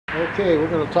Okay, we're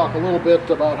going to talk a little bit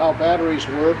about how batteries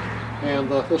work, and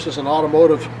this is an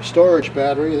automotive storage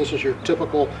battery. This is your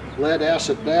typical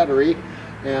lead-acid battery,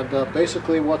 and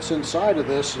basically what's inside of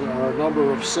this are a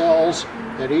number of cells,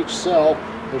 and each cell,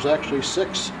 there's actually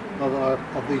 6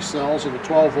 of these cells in a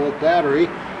 12-volt battery,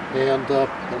 and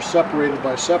they're separated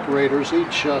by separators.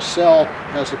 Each cell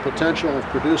has the potential of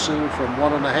producing from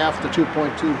 1.5 to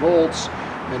 2.2 volts,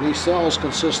 and these cells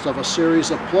consist of a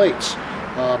series of plates.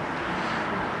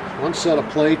 One set of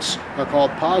plates are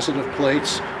called positive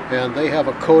plates, and they have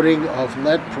a coating of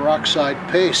lead peroxide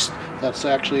paste that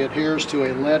actually adheres to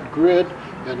a lead grid,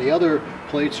 and the other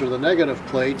plates are the negative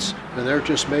plates, and they're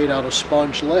just made out of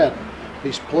sponge lead.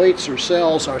 These plates or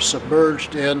cells are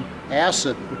submerged in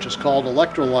acid, which is called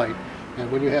electrolyte,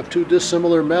 and when you have 2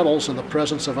 dissimilar metals in the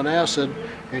presence of an acid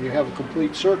and you have a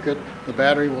complete circuit, the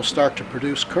battery will start to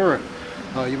produce current.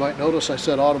 You might notice I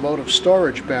said automotive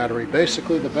storage battery.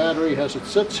 Basically, the battery as it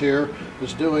sits here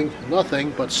is doing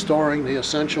nothing but storing the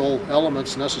essential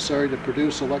elements necessary to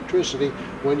produce electricity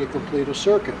when you complete a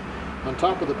circuit. On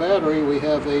top of the battery, we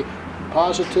have a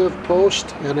positive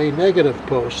post and a negative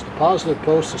post. The positive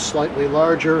post is slightly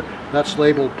larger. That's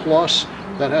labeled plus.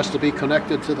 That has to be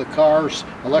connected to the car's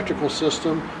electrical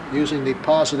system using the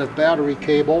positive battery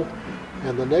cable,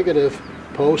 and the negative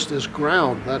post is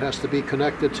ground. That has to be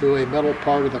connected to a metal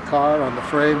part of the car on the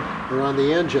frame or on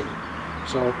the engine.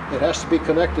 So it has to be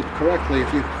connected correctly.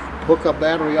 If you hook a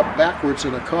battery up backwards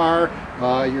in a car,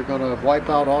 you're going to wipe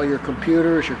out all your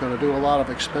computers. You're going to do a lot of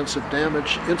expensive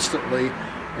damage instantly,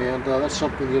 and that's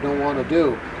something you don't want to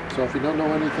do. So if you don't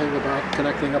know anything about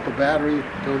connecting up a battery,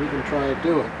 don't even try to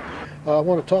do it. I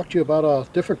want to talk to you about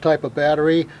a different type of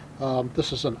battery.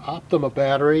 This is an Optima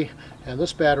battery, and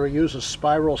this battery uses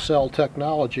spiral cell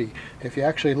technology. If you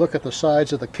actually look at the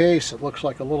sides of the case, it looks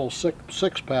like a little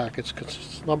six-pack.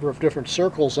 It's a number of different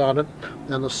circles on it,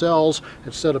 and the cells,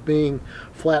 instead of being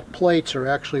flat plates, are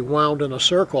actually wound in a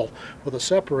circle with a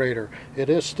separator.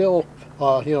 It is still,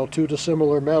 2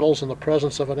 dissimilar metals in the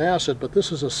presence of an acid, but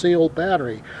this is a sealed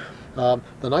battery.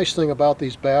 The nice thing about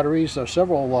these batteries, there are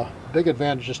several big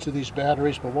advantages to these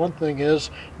batteries, but one thing is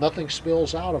nothing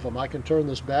spills out of them. I can turn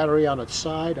this battery on its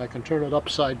side, I can turn it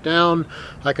upside down,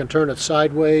 I can turn it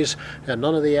sideways, and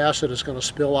none of the acid is going to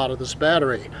spill out of this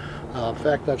battery. In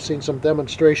fact, I've seen some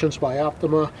demonstrations by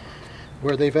Optima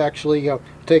where they've actually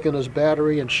taken this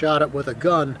battery and shot it with a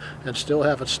gun and still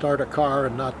have it start a car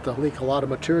and not leak a lot of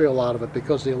material out of it,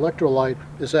 because the electrolyte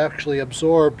is actually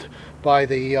absorbed by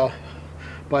the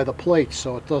plates,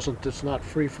 so it's not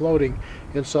free floating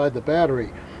inside the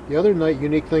battery. The other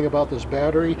unique thing about this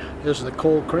battery is the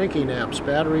cold cranking amps.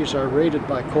 Batteries are rated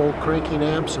by cold cranking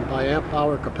amps and by amp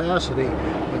hour capacity,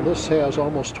 and this has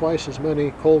almost twice as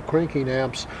many cold cranking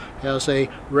amps as a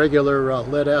regular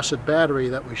lead acid battery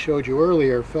that we showed you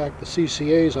earlier. In fact, the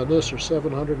CCAs on this are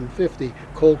 750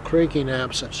 cold cranking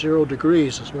amps at 0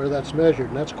 degrees is where that's measured,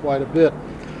 and that's quite a bit.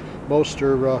 Most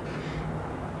are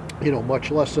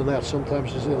much less than that.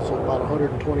 Sometimes it's about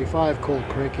 125 cold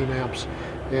cranking amps,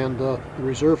 and the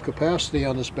reserve capacity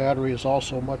on this battery is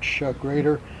also much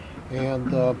greater.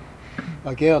 And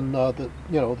again,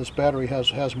 this battery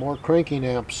has more cranking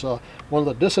amps. One of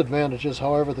the disadvantages,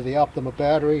 however, to the Optima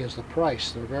battery is the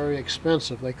price. They're very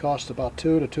expensive. They cost about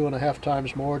 2 to 2.5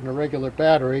 times more than a regular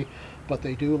battery, but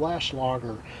they do last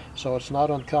longer. So it's not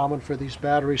uncommon for these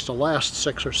batteries to last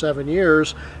 6 or 7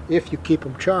 years if you keep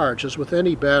them charged. As with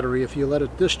any battery, if you let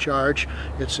it discharge,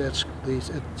 it's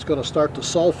going to start to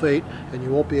sulfate, and you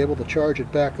won't be able to charge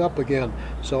it back up again.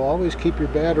 So always keep your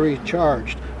battery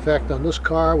charged. In fact, on this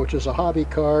car, which is a hobby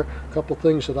car, a couple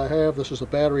things that I have. This is a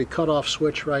battery cutoff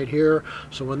switch right here.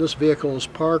 So when this vehicle is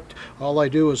parked, all I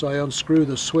do is I unscrew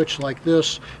the switch like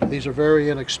this. These are very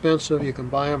inexpensive. You can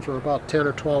buy them for about $10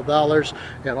 or $12,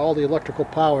 and all the electrical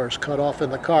power is cut off in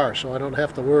the car, so I don't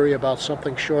have to worry about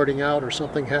something shorting out or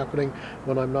something happening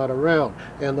when I'm not around.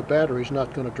 And the battery's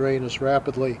not going to drain as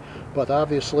rapidly. But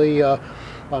obviously,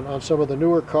 on some of the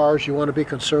newer cars, you want to be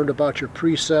concerned about your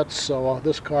presets. So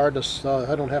this car,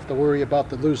 I don't have to worry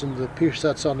about losing the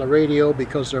presets on the radio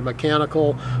because they're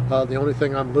mechanical. The only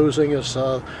thing I'm losing is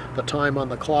the time on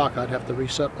the clock. I'd have to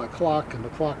reset my clock, and the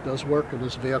clock does work in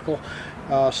this vehicle.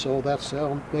 So that's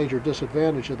a major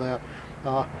disadvantage of that.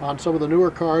 On some of the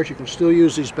newer cars, you can still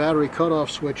use these battery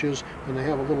cutoff switches, and they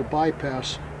have a little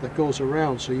bypass that goes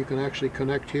around, so you can actually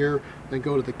connect here, then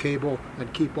go to the cable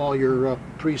and keep all your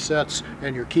presets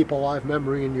and your keep alive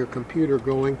memory in your computer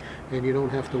going, and you don't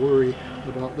have to worry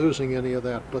about losing any of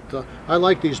that. But I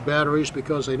like these batteries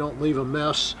because they don't leave a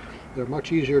mess. They're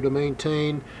much easier to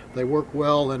maintain. They work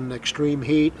well in extreme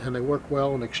heat, and they work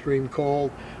well in extreme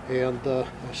cold. And I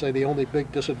say the only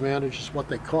big disadvantage is what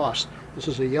they cost. This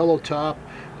is a yellow top,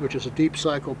 which is a deep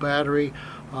cycle battery.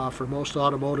 For most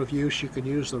automotive use, you can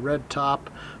use the red top.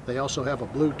 They also have a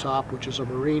blue top, which is a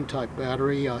marine type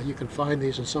battery. You can find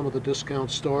these in some of the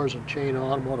discount stores and chain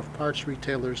automotive parts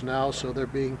retailers now, so they're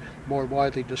being more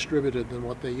widely distributed than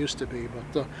what they used to be.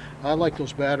 But I like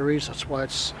those batteries. That's why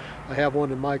I have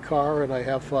one in my car, and I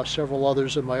have several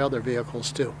others in my other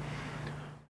vehicles too.